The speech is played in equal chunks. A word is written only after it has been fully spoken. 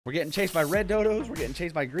We're getting chased by red dodos. We're getting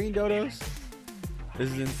chased by green dodos.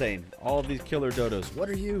 This is insane. All of these killer dodos. What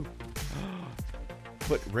are you?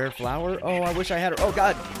 Put rare flower. Oh, I wish I had her. Oh,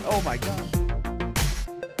 God. Oh, my God.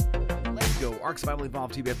 Let's go. Ark Survival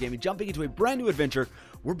Evolved TBF Gaming. Jumping into a brand new adventure.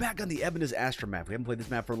 We're back on the Ebenus Astrum map. We haven't played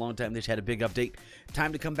this map for a long time. They just had a big update.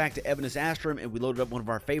 Time to come back to Ebenus Astrum, and we loaded up one of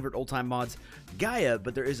our favorite old-time mods, Gaia,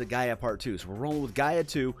 but there is a Gaia Part 2. So we're rolling with Gaia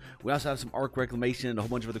 2. We also have some Ark Reclamation and a whole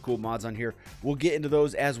bunch of other cool mods on here. We'll get into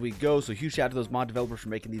those as we go. So huge shout out to those mod developers for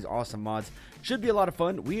making these awesome mods. Should be a lot of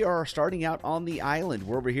fun. We are starting out on the island.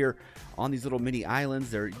 We're over here on these little mini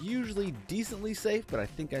islands. They're usually decently safe, but I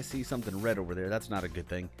think I see something red over there. That's not a good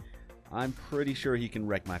thing. I'm pretty sure he can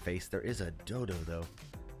wreck my face. There is a dodo, though.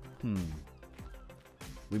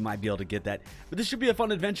 We might be able to get that. But this should be a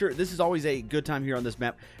fun adventure. This is always a good time here on this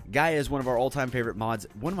map. Gaia is one of our all-time favorite mods.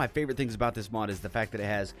 One of my favorite things about this mod is the fact that it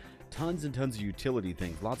has tons and tons of utility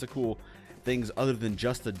things. Lots of cool things other than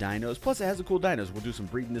just the dinos. Plus, it has the cool dinos. We'll do some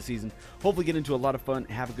breeding this season. Hopefully get into a lot of fun.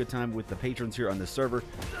 Have a good time with the patrons here on this server.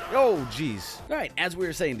 Oh, geez. All right, as we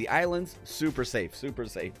were saying, the islands, super safe, super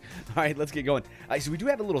safe. All right, let's get going. So we do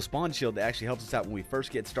have a little spawn shield that actually helps us out when we first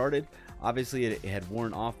get started. Obviously, it had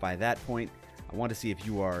worn off by that point. I want to see if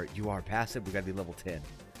you are passive. We got to be level 10.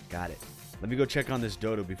 Got it. Let me go check on this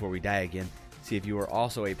dodo before we die again. See if you are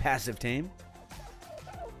also a passive tame.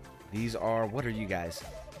 These are, what are you guys?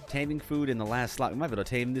 Taming food in the last slot. We might be able to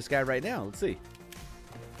tame this guy right now. Let's see.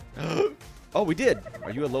 Oh, we did.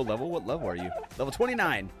 Are you a low level? What level are you? Level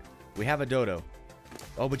 29. We have a dodo.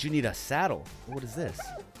 Oh, but you need a saddle. What is this?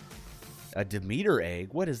 A Demeter egg?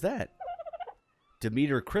 What is that?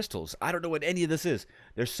 Demeter crystals. I don't know what any of this is.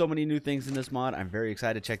 There's so many new things in this mod. I'm very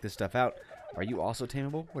excited to check this stuff out. Are you also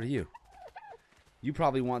tameable? What are you? You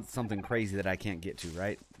probably want something crazy that I can't get to,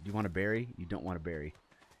 right? Do you want a berry? You don't want a berry.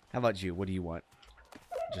 How about you? What do you want?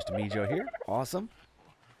 Just a Mijo here. Awesome.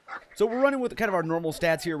 So we're running with kind of our normal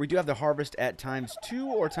stats here. We do have the harvest at ×2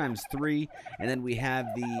 or ×3. And then we have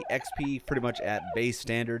the XP pretty much at base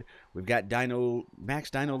standard. We've got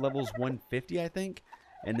max dino levels 150, I think.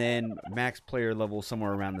 And then max player level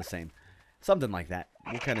somewhere around the same. Something like that.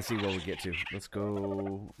 We'll kind of see where we get to. Let's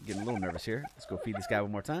go. Getting a little nervous here. Let's go feed this guy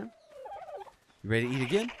one more time. You ready to eat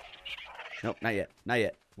again? Nope, not yet. Not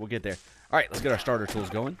yet. We'll get there. All right, let's get our starter tools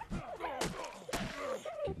going.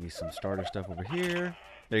 Give me some starter stuff over here.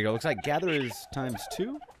 There you go. Looks like gather is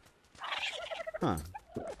 ×2. Huh.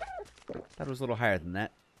 Thought it was a little higher than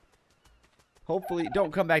that. Hopefully,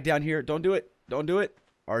 don't come back down here. Don't do it. Don't do it.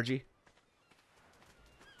 RG.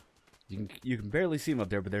 You can barely see him up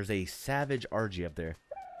there, but there's a savage RG up there.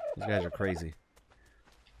 These guys are crazy.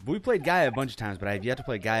 We played Gaia a bunch of times, but I have yet to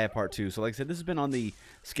play Gaia Part 2. So like I said, this has been on the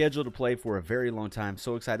schedule to play for a very long time.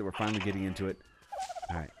 So excited we're finally getting into it.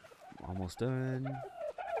 All right. Almost done.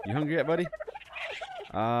 You hungry yet, buddy?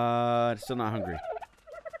 Still not hungry.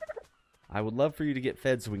 I would love for you to get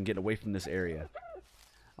fed so we can get away from this area.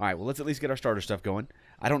 All right, well, let's at least get our starter stuff going.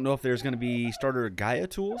 I don't know if there's going to be starter Gaia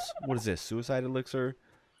tools. What is this? Suicide Elixir.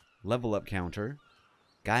 Level up counter,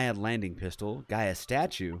 Gaia landing pistol, Gaia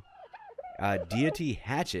statue, deity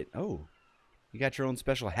hatchet. Oh, you got your own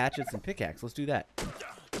special hatchets and pickaxe. Let's do that.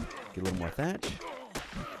 Get a little more thatch.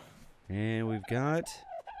 And we've got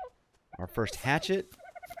our first hatchet.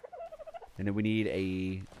 And then we need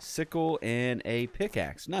a sickle and a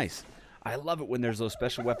pickaxe. Nice. I love it when there's those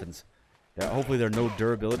special weapons. Hopefully they're no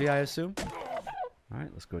durability, I assume. All right,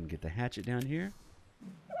 let's go ahead and get the hatchet down here.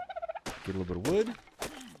 Get a little bit of wood.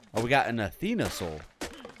 Oh, we got an Athena soul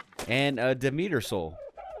and a Demeter soul.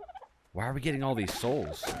 Why are we getting all these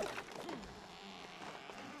souls?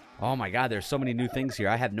 Oh my God, there's so many new things here.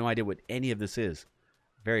 I have no idea what any of this is.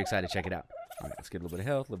 Very excited to check it out. All right, let's get a little bit of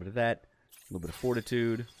health, a little bit of that, a little bit of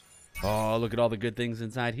fortitude. Oh, look at all the good things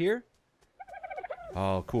inside here.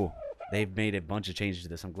 Oh, cool. They've made a bunch of changes to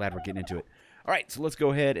this. I'm glad we're getting into it. All right, so let's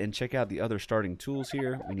go ahead and check out the other starting tools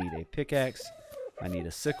here. We need a pickaxe. I need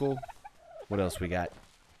a sickle. What else we got?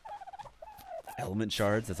 Element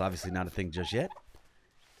shards. That's obviously not a thing just yet.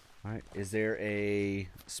 All right. Is there a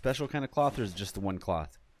special kind of cloth or is it just the one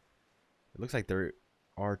cloth? It looks like there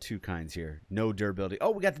are two kinds here. No durability.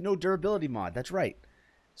 Oh, we got the no durability mod. That's right.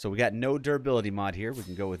 So we got no durability mod here. We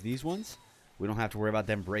can go with these ones. We don't have to worry about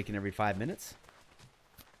them breaking every 5 minutes.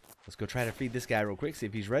 Let's go try to feed this guy real quick. See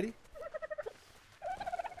if he's ready.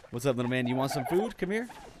 What's up, little man? You want some food? Come here.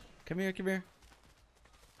 Come here. Come here.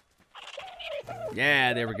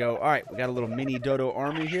 Yeah, there we go. All right, we got a little mini dodo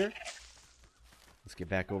army here. Let's get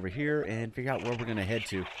back over here and figure out where we're going to head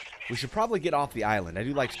to. We should probably get off the island. I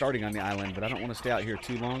do like starting on the island, but I don't want to stay out here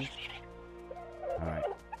too long. All right.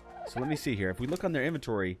 So let me see here. If we look on their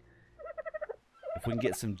inventory, if we can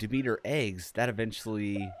get some Demeter eggs, that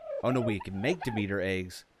eventually... Oh, no, we can make Demeter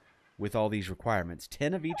eggs with all these requirements.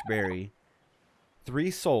 10 of each berry,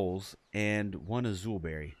 3 souls, and 1 azul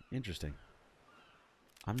berry. Interesting.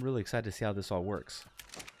 I'm really excited to see how this all works.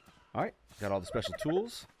 All right, got all the special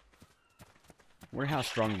tools. I wonder how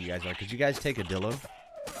strong you guys are. Could you guys take a dillo?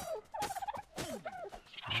 All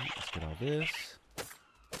right, let's get all this.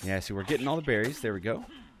 Yeah, see, we're getting all the berries. There we go.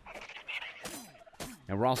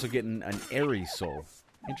 And we're also getting an Aries soul.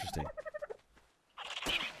 Interesting.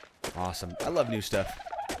 Awesome. I love new stuff.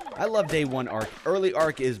 I love day 1 arc. Early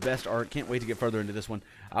arc is best arc. Can't wait to get further into this one.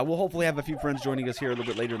 I will hopefully have a few friends joining us here a little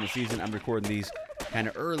bit later in the season. I'm recording these kind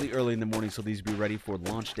of early in the morning, so these will be ready for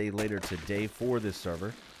launch day later today for this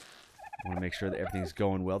server. I want to make sure that everything's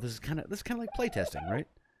going well. This is kind of like playtesting, right?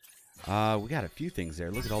 We got a few things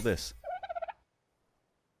there. Look at all this.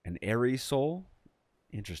 An Aries soul.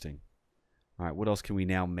 Interesting. All right, what else can we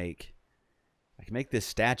now make? I can make this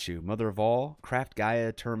statue. Mother of all. Craft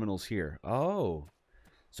Gaia terminals here. Oh.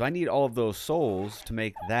 So I need all of those souls to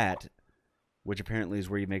make that, which apparently is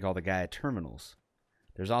where you make all the Gaia terminals.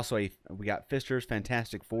 There's also we got Fister's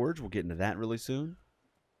Fantastic Forge. We'll get into that really soon.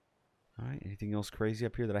 All right, anything else crazy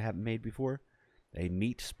up here that I haven't made before? A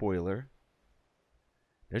meat spoiler.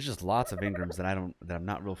 There's just lots of engrams that I'm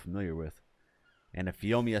not real familiar with. And a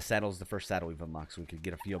Phiomia saddle is the first saddle we've unlocked, so we could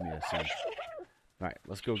get a Phiomia soon. All right,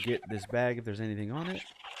 let's go get this bag if there's anything on it.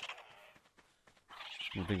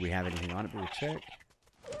 I don't think we have anything on it, but we'll check.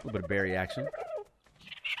 A little bit of berry action.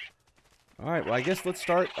 All right, well, I guess let's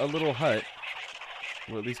start a little hut.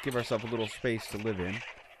 We'll at least give ourselves a little space to live in.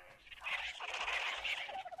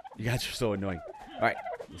 You guys are so annoying. All right,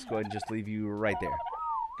 let's go ahead and just leave you right there.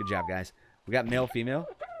 Good job, guys. We got male, female.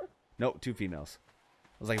 Nope, 2 females.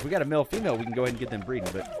 I was like, if we got a male, female, we can go ahead and get them breeding,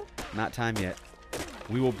 but not time yet.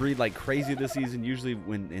 We will breed like crazy this season. Usually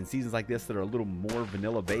when in seasons like this that are a little more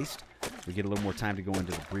vanilla based, we get a little more time to go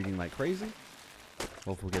into the breeding like crazy.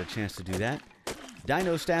 Hopefully we'll get a chance to do that.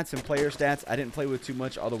 Dino stats and player stats, I didn't play with too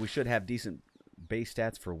much, although we should have decent base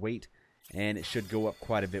stats for weight, and it should go up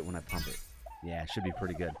quite a bit when I pump it. Yeah, it should be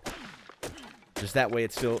pretty good. Just that way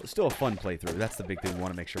it's still a fun playthrough. That's the big thing we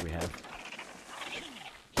want to make sure we have.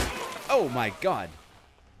 Oh my god.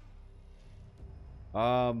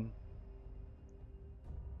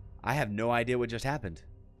 I have no idea what just happened.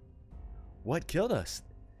 What killed us?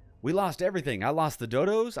 We lost everything. I lost the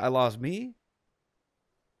dodos. I lost me.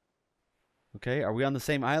 Okay, are we on the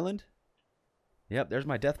same island? Yep, there's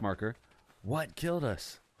my death marker. What killed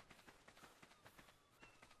us?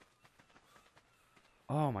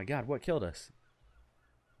 Oh my god, what killed us?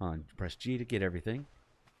 On, press G to get everything.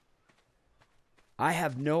 I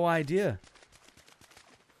have no idea.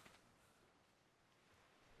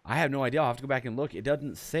 I have no idea. I'll have to go back and look. It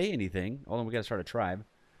doesn't say anything. Hold on, we gotta start a tribe.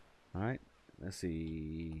 Alright, let's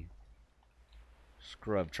see.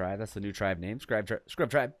 Scrub tribe. That's the new tribe name. Scrub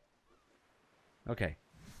tribe. Okay.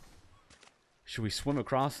 Should we swim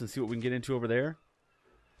across and see what we can get into over there?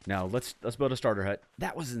 No, let's build a starter hut.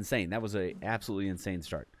 That was insane. That was a absolutely insane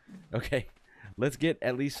start. Okay. Let's get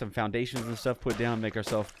at least some foundations and stuff put down, make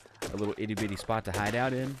ourselves a little itty bitty spot to hide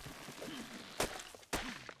out in.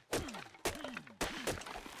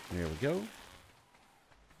 There we go.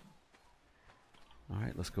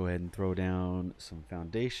 Alright, let's go ahead and throw down some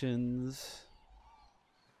foundations.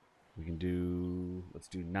 We can do, let's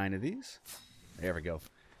do 9 of these. There we go.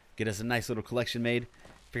 Get us a nice little collection made.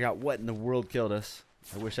 Figure out what in the world killed us.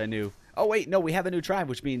 I wish I knew. Oh, wait, no, we have a new tribe,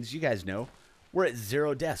 which means you guys know. We're at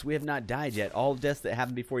 0 deaths. We have not died yet. All deaths that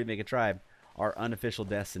happen before you make a tribe are unofficial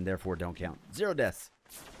deaths and therefore don't count. 0 deaths.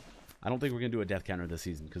 I don't think we're going to do a death counter this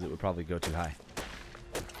season because it would probably go too high.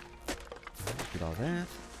 Get all that.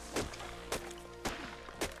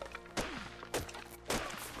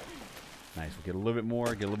 Nice. We'll get a little bit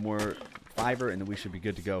more, get a little more fiber, and then we should be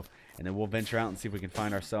good to go. And then we'll venture out and see if we can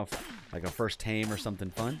find ourselves like a first tame or something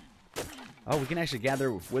fun. Oh, we can actually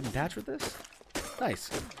gather wood and thatch with this? Nice.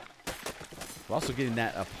 We're also getting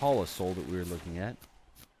that Apollo soul that we were looking at.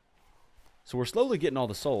 So we're slowly getting all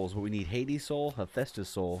the souls, but we need Hades soul, Hephaestus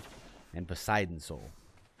soul, and Poseidon soul.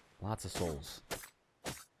 Lots of souls.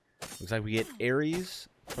 Looks like we get Ares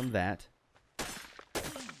from that.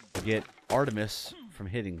 We get Artemis from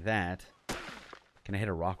hitting that. Can I hit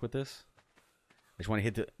a rock with this? I just want to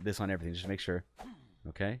hit this on everything, just to make sure.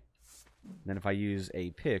 Okay. Then if I use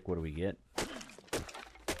a pick, what do we get?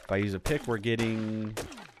 If I use a pick, we're getting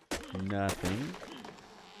nothing.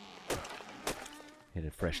 Hit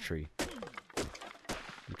a fresh tree.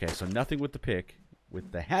 Okay, so nothing with the pick.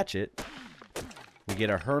 With the hatchet, we get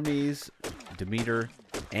a Hermes, Demeter,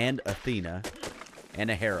 and Athena,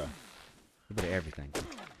 and a Hera. A bit of everything.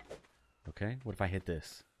 Okay, what if I hit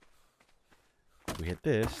this? If we hit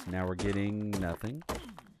this, now we're getting nothing.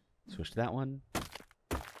 Switch to that one.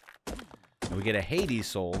 And we get a Hades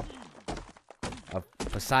soul of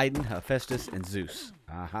Poseidon, Hephaestus, and Zeus.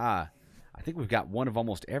 Aha. I think we've got one of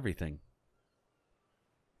almost everything.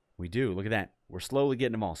 We do. Look at that. We're slowly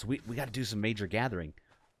getting them all. So we got to do some major gathering.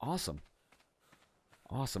 Awesome.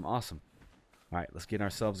 Awesome, awesome. All right, let's get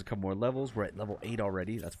ourselves a couple more levels. We're at level 8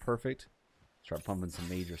 already. That's perfect. Start pumping some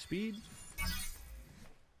major speed.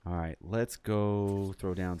 All right, let's go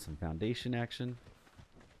throw down some foundation action.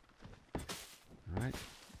 All right.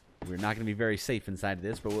 We're not going to be very safe inside of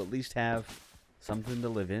this, but we'll at least have something to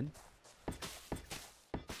live in.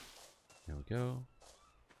 There we go.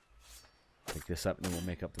 Pick this up, and then we'll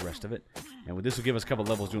make up the rest of it. And this will give us a couple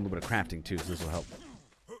levels doing a little bit of crafting, too, so this will help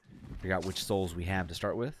figure out which souls we have to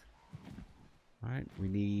start with. All right, we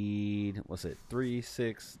need, what's it, 3,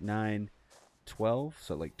 6, 9, 12,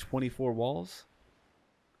 so like 24 walls.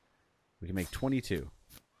 We can make 22.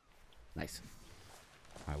 Nice.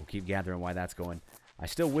 All right, we'll keep gathering while that's going. I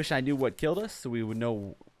still wish I knew what killed us, so we would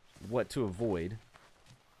know what to avoid.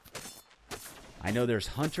 I know there's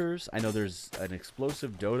hunters. I know there's an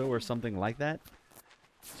explosive dodo or something like that.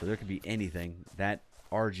 So there could be anything. That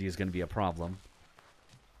RG is going to be a problem.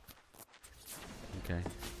 Okay.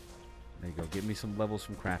 There you go. Give me some levels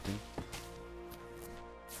from crafting.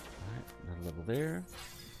 Alright, another level there.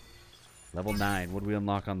 Level 9. What do we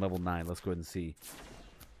unlock on level 9? Let's go ahead and see.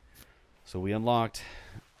 So we unlocked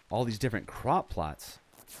all these different crop plots.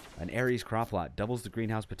 An Aries crop plot. Doubles the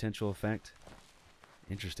greenhouse potential effect.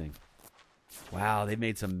 Interesting. Wow, they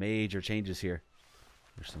made some major changes here.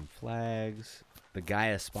 There's some flags. The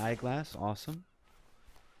Gaia spyglass. Awesome.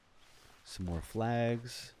 Some more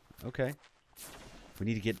flags. Okay. We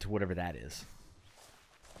need to get to whatever that is.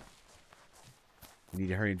 We need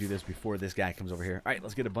to hurry and do this before this guy comes over here. All right,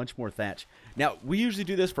 let's get a bunch more thatch. Now, we usually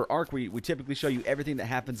do this for Ark. We typically show you everything that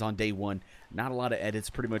happens on day 1. Not a lot of edits.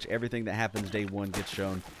 Pretty much everything that happens day 1 gets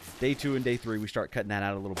shown. Day 2 and day 3, we start cutting that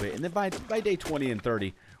out a little bit. And then by day 20 and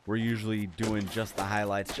 30, we're usually doing just the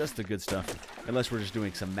highlights, just the good stuff. Unless we're just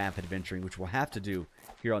doing some map adventuring, which we'll have to do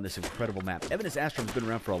here on this incredible map. Ebenus Astrum's been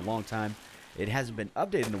around for a long time. It hasn't been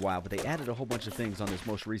updated in a while, but they added a whole bunch of things on this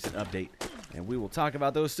most recent update. And we will talk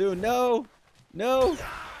about those soon. No! No!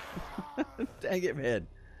 Dang it, man.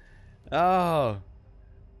 Oh.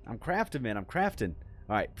 I'm crafting, man. I'm crafting.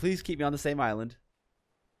 Alright, please keep me on the same island.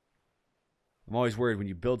 I'm always worried when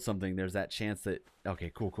you build something, there's that chance that...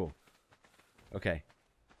 Okay, cool, cool. Okay.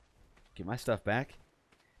 Get my stuff back.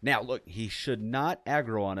 Now, look, he should not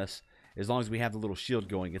aggro on us as long as we have the little shield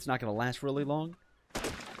going. It's not going to last really long,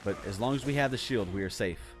 but as long as we have the shield, we are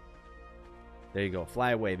safe. There you go.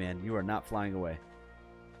 Fly away, man. You are not flying away.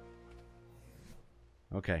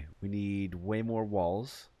 Okay, we need way more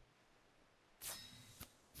walls. I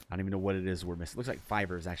don't even know what it is we're missing. Looks like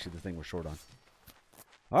fiber is actually the thing we're short on.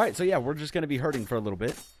 Alright, so yeah, we're just going to be hurting for a little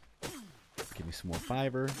bit. Give me some more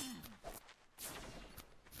fiber.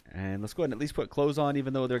 And let's go ahead and at least put clothes on,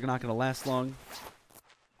 even though they're not going to last long.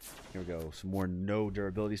 Here we go. Some more no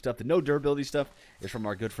durability stuff. The no durability stuff is from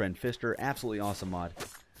our good friend Fister. Absolutely awesome mod.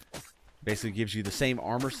 Basically gives you the same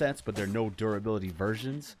armor sets, but they're no durability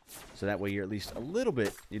versions. So that way you're at least a little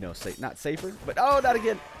bit, you know, safe. Not safer, but oh, not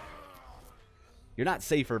again. You're not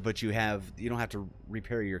safer, but you don't have to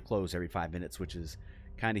repair your clothes every 5 minutes, which is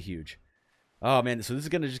kind of huge. Oh man, so this is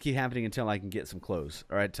gonna just keep happening until I can get some clothes.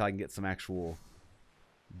 All right, until I can get some actual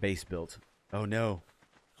base built. Oh no.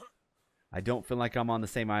 I don't feel like I'm on the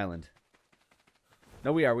same island.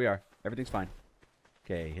 No, we are. Everything's fine.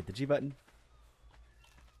 Okay, hit the G button.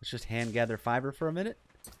 Let's just hand gather fiber for a minute.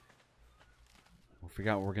 We'll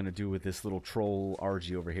figure out what we're going to do with this little troll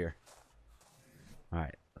RG over here.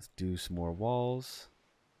 Alright, let's do some more walls.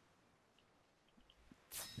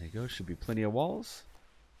 There you go. Should be plenty of walls.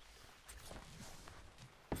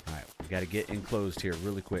 Alright, we got to get enclosed here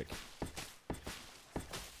really quick.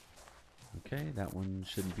 Okay, that one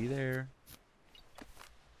shouldn't be there.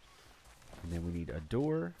 And then we need a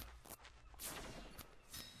door.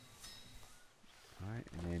 Alright,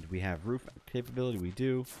 and then we have roof capability. We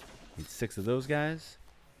do. Need 6 of those guys.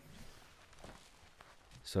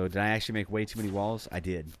 So did I actually make way too many walls? I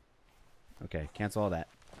did. Okay, cancel all that.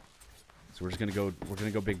 So we're just gonna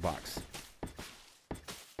go big box.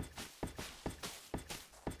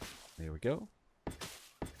 There we go.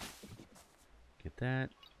 Get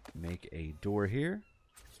that. Make a door here.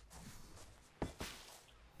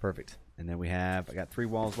 Perfect. And then I got 3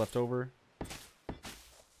 walls left over.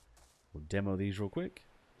 We'll demo these real quick.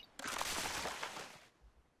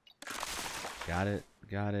 Got it,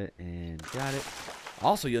 and got it.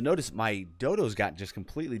 Also, you'll notice my dodos got just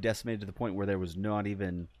completely decimated to the point where there wasn't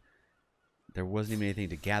even anything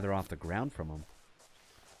to gather off the ground from them.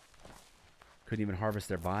 Couldn't even harvest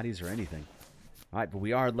their bodies or anything. Alright, but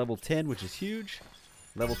we are at level 10, which is huge.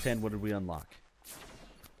 Level 10, what did we unlock?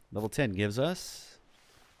 Level 10 gives us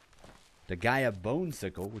the Gaia Bone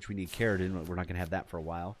Sickle, which we need keratin. We're not going to have that for a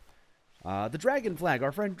while. The Dragon Flag,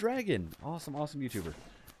 our friend Dragon. Awesome, awesome YouTuber.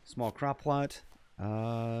 Small crop plot.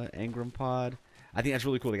 Engram Pod. I think that's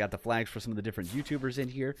really cool. They got the flags for some of the different YouTubers in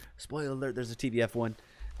here. Spoiler alert, there's a TBF one.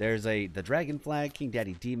 There's the Dragon Flag, King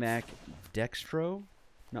Daddy D-Mac, Dextro.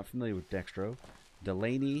 Not familiar with Dextro.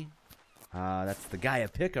 Delaney. That's the Gaia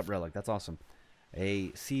Pickup Relic. That's awesome. A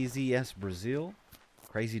CZS Brazil.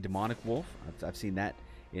 Crazy Demonic Wolf. I've seen that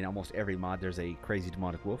in almost every mod. There's a Crazy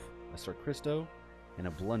Demonic Wolf. A Sir Christo. And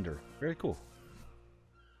a Blunder. Very cool.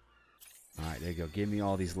 Alright, there you go. Give me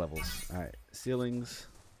all these levels. Alright, ceilings.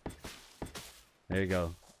 There you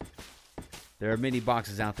go. There are many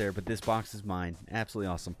boxes out there, but this box is mine.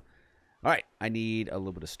 Absolutely awesome. Alright, I need a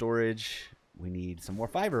little bit of storage. We need some more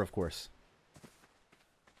fiber, of course.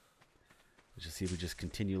 Let's just see if we just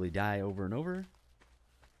continually die over and over.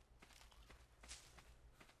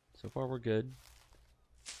 So far, we're good.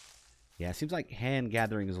 Yeah, it seems like hand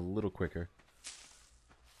gathering is a little quicker.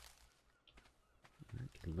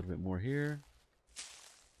 Get a little bit more here.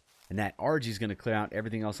 And that RG is going to clear out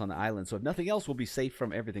everything else on the island. So if nothing else, we'll be safe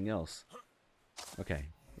from everything else. Okay,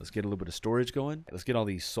 let's get a little bit of storage going. Let's get all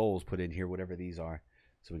these souls put in here, whatever these are,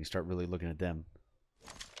 so we can start really looking at them.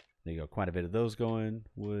 There you go. Quite a bit of those going.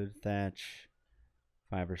 Wood, thatch,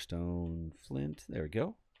 fiber, stone, flint. There we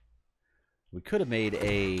go. We could have made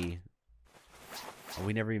a... Oh,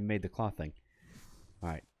 we never even made the cloth thing. All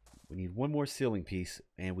right. We need one more ceiling piece,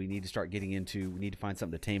 and we need to start getting into... We need to find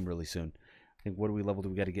something to tame really soon. I think, what level do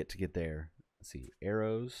we got to get there? Let's see.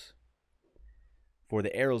 Arrows. For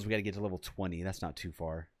the arrows, we got to get to level 20. That's not too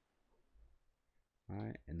far. All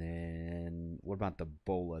right. And then, what about the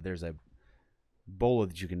bola? There's a bola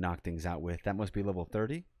that you can knock things out with. That must be level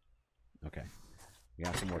 30. Okay. We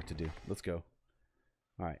got some work to do. Let's go.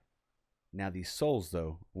 All right. Now these souls,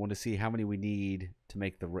 though, I want to see how many we need to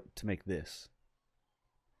make this.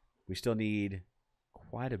 We still need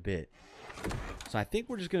quite a bit. So I think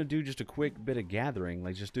we're just going to do just a quick bit of gathering.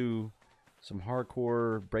 Like, just do some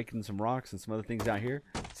hardcore breaking some rocks and some other things out here.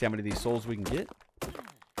 See how many of these souls we can get.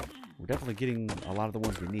 We're definitely getting a lot of the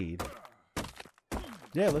ones we need.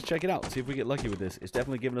 Yeah, let's check it out. See if we get lucky with this. It's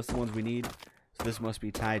definitely giving us the ones we need. So this must be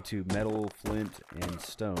tied to metal, flint, and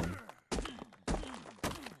stone.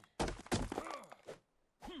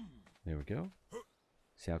 There we go.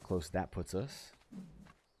 See how close that puts us.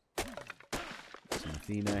 Some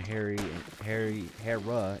Athena, Hera,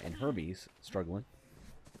 and Hermes struggling.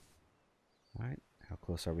 Alright, how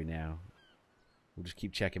close are we now? We'll just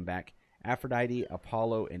keep checking back. Aphrodite,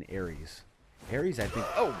 Apollo, and Ares. Ares, I think...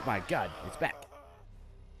 Oh my god, it's back.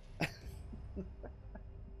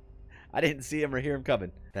 I didn't see him or hear him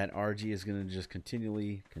coming. That RG is going to just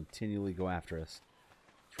continually go after us.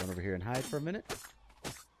 Let's run over here and hide for a minute.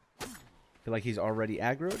 Feel like he's already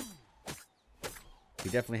aggroed. He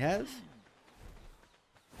definitely has.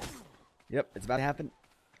 Yep, it's about to happen.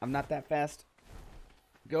 I'm not that fast.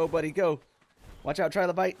 Go, buddy, go. Watch out,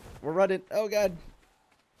 Trilobite. We're running. Oh, God.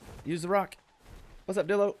 Use the rock. What's up,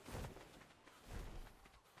 Dillo?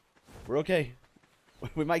 We're okay.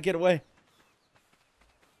 We might get away.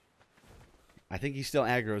 I think he's still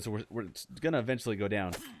aggro, so we're going to eventually go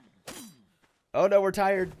down. Oh, no, we're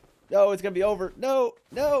tired. No, it's going to be over. No,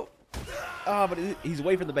 no. Oh, but he's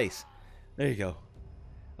away from the base. There you go.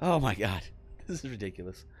 Oh, my God. This is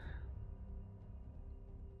ridiculous.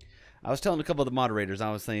 I was telling a couple of the moderators,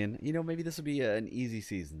 I was saying, you know, maybe this will be an easy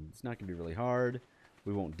season. It's not going to be really hard.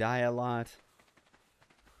 We won't die a lot.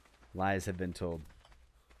 Lies have been told.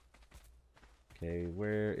 Okay,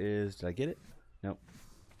 where is... Did I get it? Nope.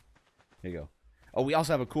 There you go. Oh, we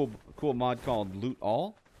also have a cool mod called Loot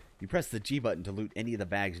All. You press the G button to loot any of the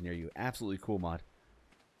bags near you. Absolutely cool mod.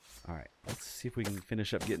 All right, let's see if we can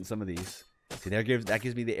finish up getting some of these. See, that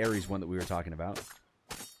gives me the Ares one that we were talking about.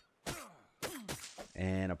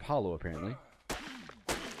 And Apollo, apparently. All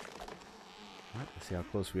right, let's see how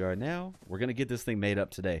close we are now. We're going to get this thing made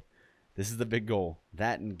up today. This is the big goal.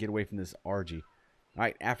 That and get away from this RG. All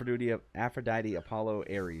right, Aphrodite, Apollo,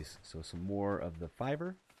 Ares. So some more of the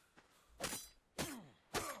fiber.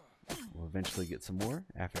 We'll eventually get some more.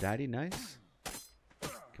 Aphrodite, nice.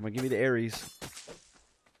 Come on, give me the Ares.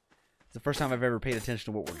 It's the first time I've ever paid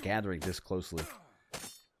attention to what we're gathering this closely.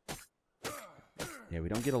 Yeah, we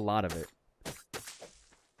don't get a lot of it.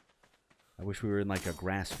 I wish we were in like a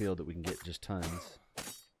grass field that we can get just tons.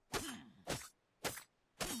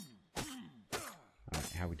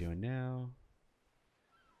 doing now?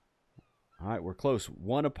 All right, we're close.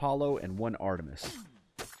 1 Apollo and 1 Artemis.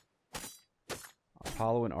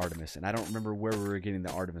 Apollo and Artemis. And I don't remember where we were getting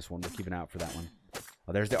the Artemis one. We're keeping out for that one.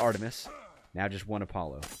 Oh, there's the Artemis. Now just 1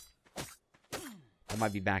 Apollo. I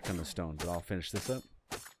might be back on the stone, but I'll finish this up.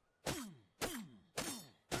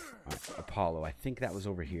 Right, Apollo. I think that was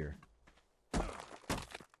over here.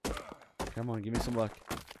 Come on, give me some luck.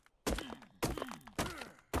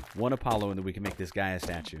 1 Apollo, and then we can make this Gaia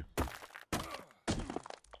statue.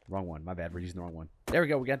 Wrong one. My bad. We're using the wrong one. There we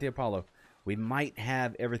go. We got the Apollo. We might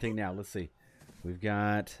have everything now. Let's see. We've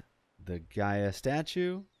got the Gaia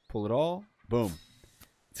statue. Pull it all. Boom.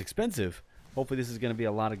 It's expensive. Hopefully this is going to be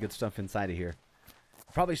a lot of good stuff inside of here.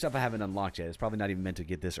 Probably stuff I haven't unlocked yet. It's probably not even meant to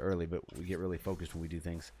get this early, but we get really focused when we do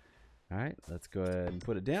things. All right. Let's go ahead and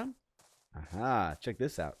put it down. Aha. Check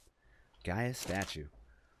this out. Gaia statue.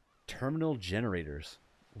 Terminal generators.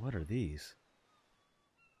 What are these?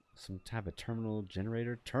 Some type of terminal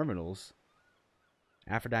generator? Terminals?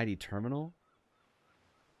 Aphrodite terminal?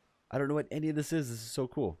 I don't know what any of this is. This is so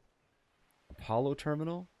cool. Apollo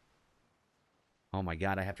terminal? Oh my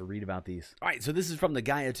god, I have to read about these. Alright, so this is from the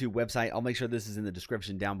Gaia 2 website. I'll make sure this is in the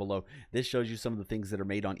description down below. This shows you some of the things that are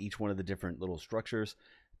made on each one of the different little structures.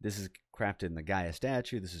 This is crafted in the Gaia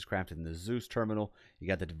statue. This is crafted in the Zeus terminal. You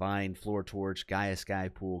got the Divine Floor Torch, Gaia Sky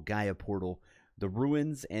Pool, Gaia Portal. The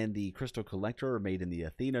Ruins and the Crystal Collector are made in the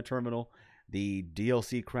Athena terminal. The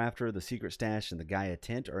DLC Crafter, the Secret Stash, and the Gaia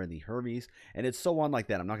Tent are in the Hermes. And it's so on like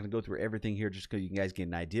that. I'm not going to go through everything here just because you guys get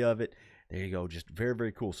an idea of it. There you go. Just very,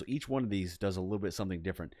 very cool. So each one of these does a little bit something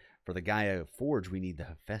different. For the Gaia Forge, we need the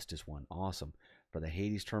Hephaestus one. Awesome. For the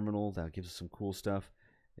Hades terminal, that gives us some cool stuff.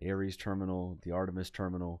 The Ares terminal, the Artemis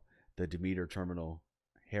terminal, the Demeter terminal,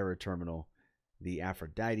 Hera terminal, the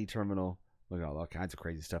Aphrodite terminal. Look at all kinds of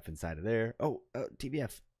crazy stuff inside of there. Oh,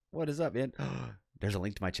 TBF, what is up, man? There's a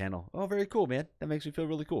link to my channel. Oh, very cool, man. That makes me feel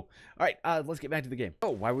really cool. All right, let's get back to the game. Oh,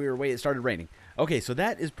 while we were away, it started raining. Okay, so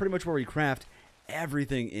that is pretty much where we craft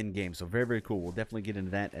everything in game. So very, very cool. We'll definitely get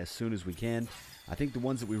into that as soon as we can. I think the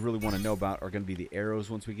ones that we really want to know about are going to be the arrows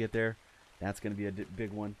once we get there. That's going to be a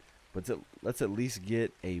big one. But let's at least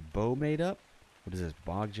get a bow made up. What is this?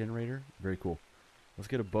 Bog generator? Very cool. Let's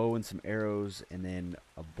get a bow and some arrows, and then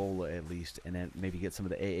a bola at least, and then maybe get some of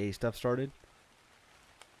the AA stuff started.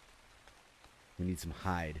 We need some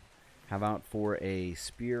hide. How about for a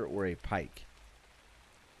spear or a pike?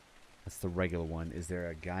 That's the regular one. Is there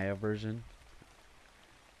a Gaia version?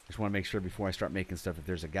 Just want to make sure before I start making stuff if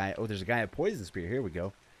there's a Gaia. Oh, there's a Gaia poison spear. Here we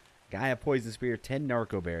go. Gaia poison spear, 10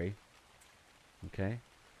 narco berry. Okay.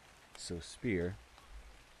 So spear.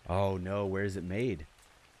 Oh no, where is it made?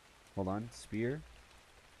 Hold on. Spear.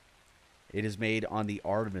 It is made on the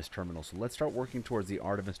Artemis terminal. So let's start working towards the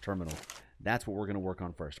Artemis terminal. That's what we're going to work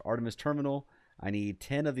on first. Artemis terminal. I need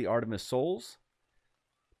 10 of the Artemis souls,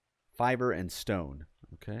 fiber, and stone.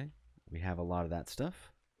 Okay. We have a lot of that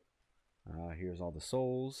stuff. Here's all the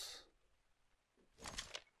souls.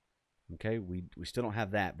 Okay. We still don't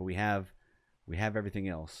have that, but we have everything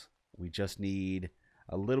else. We just need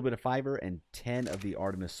a little bit of fiber and 10 of the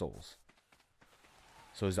Artemis souls.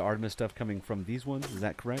 So is the Artemis stuff coming from these ones? Is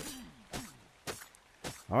that correct?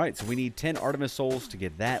 Alright, so we need 10 Artemis souls to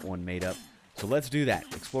get that one made up. So let's do that.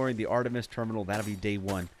 Exploring the Artemis terminal. That'll be day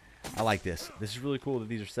 1. I like this. This is really cool that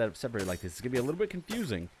these are set up separated like this. It's going to be a little bit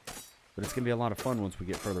confusing, but it's going to be a lot of fun once we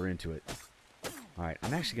get further into it. Alright,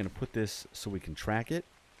 I'm actually going to put this so we can track it.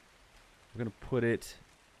 We're going to put it...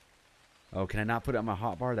 Oh, can I not put it on my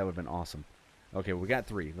hotbar? That would have been awesome. Okay, we got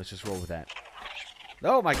 3. Let's just roll with that.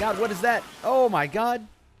 Oh my god, what is that? Oh my god!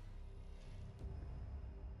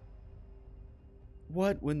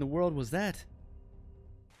 What in the world was that?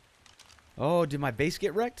 Oh, did my base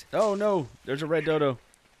get wrecked? Oh no, there's a red dodo.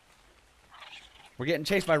 We're getting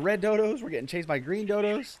chased by red dodos. We're getting chased by green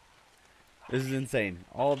dodos. This is insane.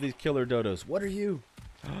 All of these killer dodos. What are you?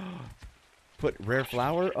 Put rare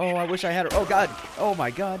flower? Oh, I wish I had her. Oh god. Oh my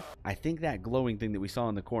god. I think that glowing thing that we saw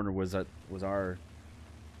in the corner was our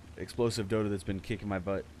explosive dodo that's been kicking my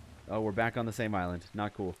butt. Oh, we're back on the same island.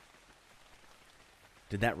 Not cool.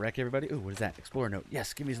 Did that wreck everybody? Ooh, what is that? Explorer note.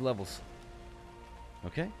 Yes, give me some levels.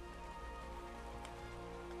 Okay.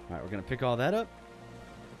 Alright, we're gonna pick all that up.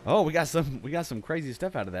 Oh, we got some crazy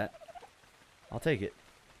stuff out of that. I'll take it.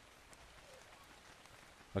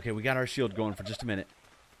 Okay, we got our shield going for just a minute.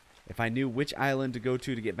 If I knew which island to go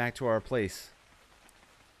to get back to our place.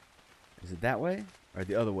 Is it that way? Or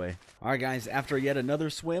the other way? Alright guys, after yet another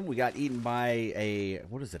swim, we got eaten by a,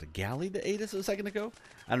 what is it, a galley that ate us a second ago?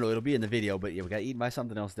 I don't know, it'll be in the video, but yeah, we got eaten by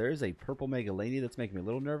something else. There is a purple Megalania that's making me a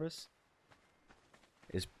little nervous.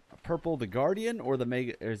 Is purple the guardian or the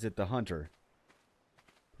mega, or is it the hunter?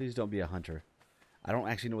 I Please don't be a hunter. I don't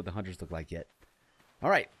actually know what the hunters look like yet. All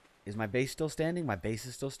right. Is my base still standing? My base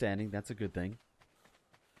is still standing. That's a good thing.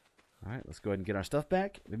 All right. Let's go ahead and get our stuff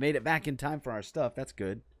back. We made it back in time for our stuff. That's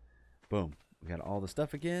good. Boom. We got all the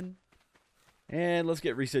stuff again. And let's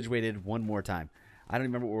get resituated one more time. I don't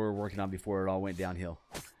remember what we were working on before it all went downhill.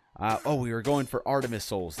 Oh, we were going for Artemis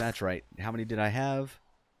souls. That's right. How many did I have?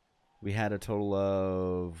 We had a total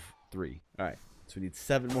of 3. All right. So we need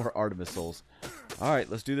 7 more Artemis souls. All right.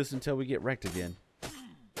 Let's do this until we get wrecked again.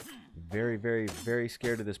 Very, very, very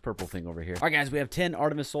scared of this purple thing over here. All right, guys. We have 10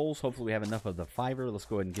 Artemis souls. Hopefully we have enough of the fiber. Let's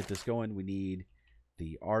go ahead and get this going. We need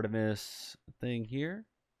the Artemis thing here.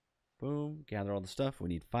 Boom. Gather all the stuff. We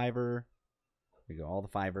need fiber. Here we go. All the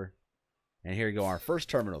fiber. And here we go. Our first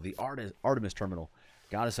terminal. The Artemis terminal.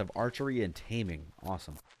 Goddess of archery and taming.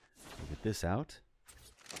 Awesome. We'll get this out.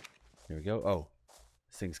 There we go. Oh,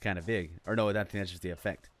 this thing's kind of big. Or no, that's just the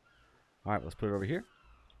effect. All right, let's put it over here.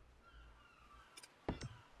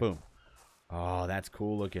 Boom. Oh, that's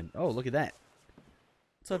cool looking. Oh, look at that.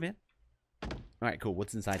 What's up, man? All right, cool.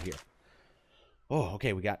 What's inside here? Oh,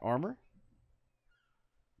 okay. We got armor.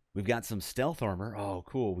 We've got some stealth armor. Oh,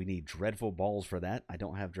 cool. We need dreadful balls for that. I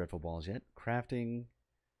don't have dreadful balls yet. Crafting.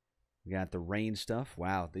 We got the range stuff.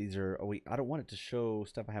 Wow, these are... Oh, wait. I don't want it to show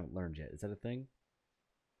stuff I haven't learned yet. Is that a thing?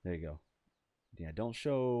 There you go. Yeah, don't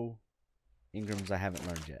show engrams I haven't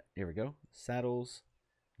learned yet. Here we go. Saddles.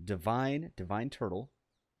 Divine turtle.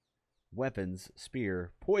 Weapons.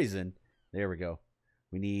 Spear. Poison. There we go.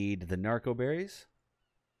 We need the narco berries.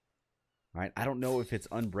 All right. I don't know if it's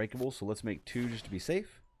unbreakable, so let's make 2 just to be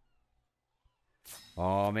safe.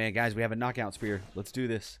 Oh, man, guys, we have a knockout spear. Let's do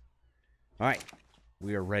this. All right.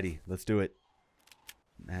 We are ready. Let's do it.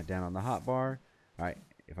 That down on the hot bar. All right.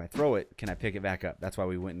 If I throw it, can I pick it back up? That's why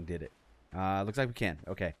we went and did it. Looks like we can.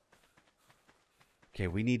 Okay. Okay,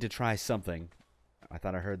 we need to try something. I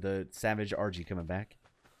thought I heard the Savage RG coming back.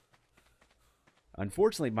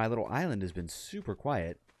 Unfortunately, my little island has been super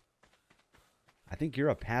quiet. I think you're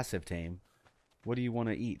a passive tame. What do you want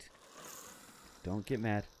to eat? Don't get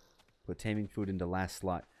mad. Put taming food into last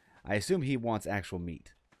slot. I assume he wants actual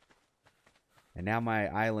meat. And now my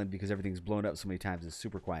island, because everything's blown up so many times, is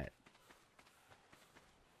super quiet.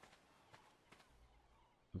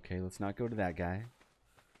 Okay, let's not go to that guy.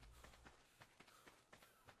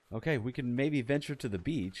 Okay, we can maybe venture to the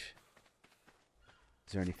beach.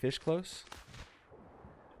 Is there any fish close?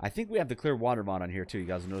 I think we have the clear water mod on here too. You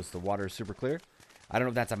guys notice the water is super clear. I don't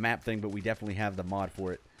know if that's a map thing, but we definitely have the mod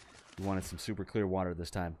for it. We wanted some super clear water this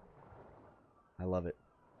time. I love it.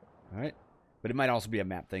 Alright. But it might also be a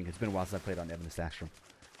map thing. It's been a while since I played on Ebenus Astrum.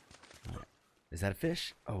 Alright. Is that a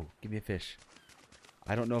fish? Oh, give me a fish.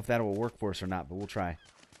 I don't know if that will work for us or not, but we'll try.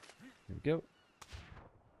 There we go.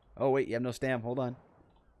 Oh, wait. You have no stam. Hold on.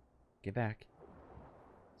 Get back.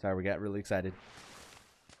 Sorry, we got really excited.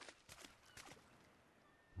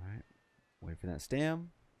 Alright. Wait for that stam.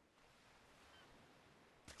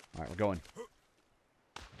 Alright, we're going.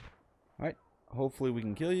 Alright. Hopefully we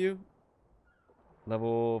can kill you.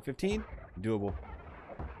 Level 15. Doable.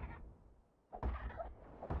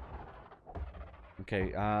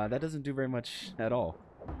 Okay, that doesn't do very much at all.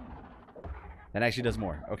 That actually does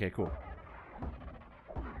more. Okay, cool.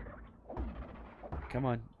 Come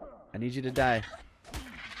on. I need you to die.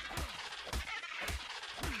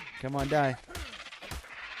 Come on, die.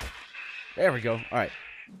 There we go. Alright.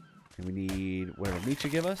 And we need whatever meat you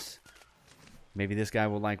give us. Maybe this guy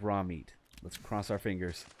will like raw meat. Let's cross our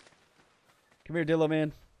fingers. Come here, Dillo,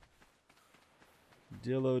 man.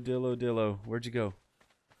 Dillo. Where'd you go?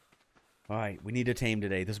 Alright, we need to tame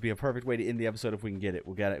today. This would be a perfect way to end the episode if we can get it.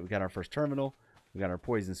 We got it. We got our first terminal. We got our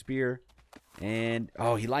poison spear. And,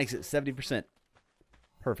 oh, he likes it. 70%.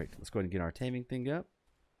 Perfect. Let's go ahead and get our taming thing up.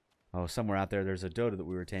 Oh, somewhere out there, there's a dodo that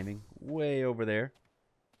we were taming. Way over there.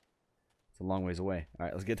 It's a long ways away.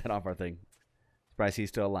 Alright, let's get that off our thing. Surprised he's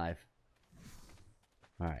still alive.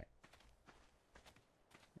 Alright.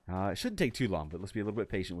 It shouldn't take too long, but let's be a little bit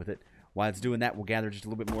patient with it. While it's doing that, we'll gather just a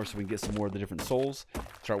little bit more so we can get some more of the different souls.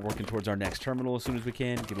 Start working towards our next terminal as soon as we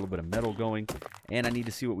can. Get a little bit of metal going. And I need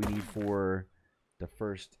to see what we need for the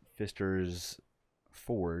first Fister's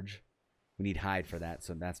Forge. We need hide for that,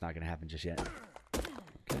 so that's not going to happen just yet.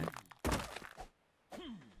 Okay.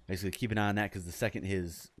 Basically, keep an eye on that because the second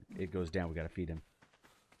it goes down, we got to feed him.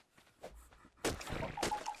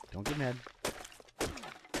 Don't get mad.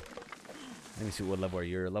 Let me see what level are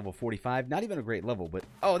you. You're level 45. Not even a great level, but...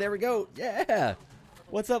 Oh, there we go. Yeah.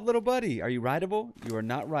 What's up, little buddy? Are you rideable? You are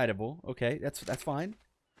not rideable. Okay, that's fine.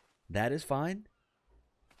 That is fine.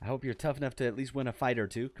 I hope you're tough enough to at least win a fight or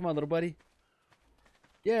two. Come on, little buddy.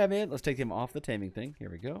 Yeah, man. Let's take him off the taming thing.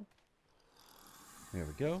 Here we go. There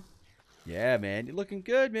we go. Yeah, man. You're looking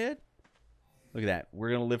good, man. Look at that. We're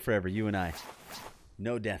going to live forever, you and I.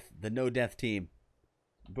 No death. The no death team.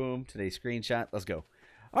 Boom. Today's screenshot. Let's go.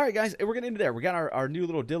 All right, guys. We're going to end it there. We got our new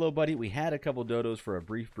little Dillo buddy. We had a couple dodos for a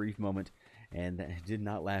brief moment, and that did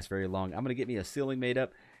not last very long. I'm going to get me a ceiling made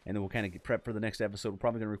up, and then we'll kind of get prepped for the next episode. We're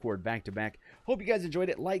probably going to record back-to-back. Hope you guys enjoyed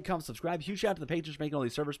it. Like, comment, subscribe. Huge shout out to the patrons for making all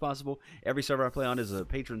these servers possible. Every server I play on is a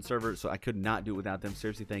patron server, so I could not do it without them.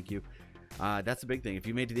 Seriously, thank you. That's the big thing. If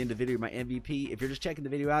you made it to the end of the video, my MVP. If you're just checking the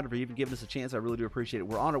video out, or even giving us a chance, I really do appreciate it.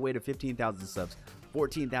 We're on our way to 15,000 subs.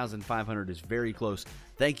 14,500 is very close.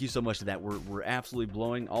 Thank you so much for that. We're absolutely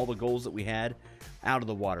blowing all the goals that we had out of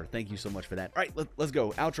the water. Thank you so much for that. All right, let's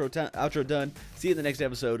go. Outro done. See you in the next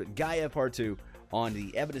episode. Gaia Part 2 on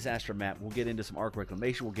the Ebenus Astrum Map. We'll get into some arc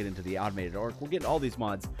reclamation. We'll get into the automated arc. We'll get into all these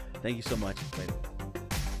mods. Thank you so much. Later.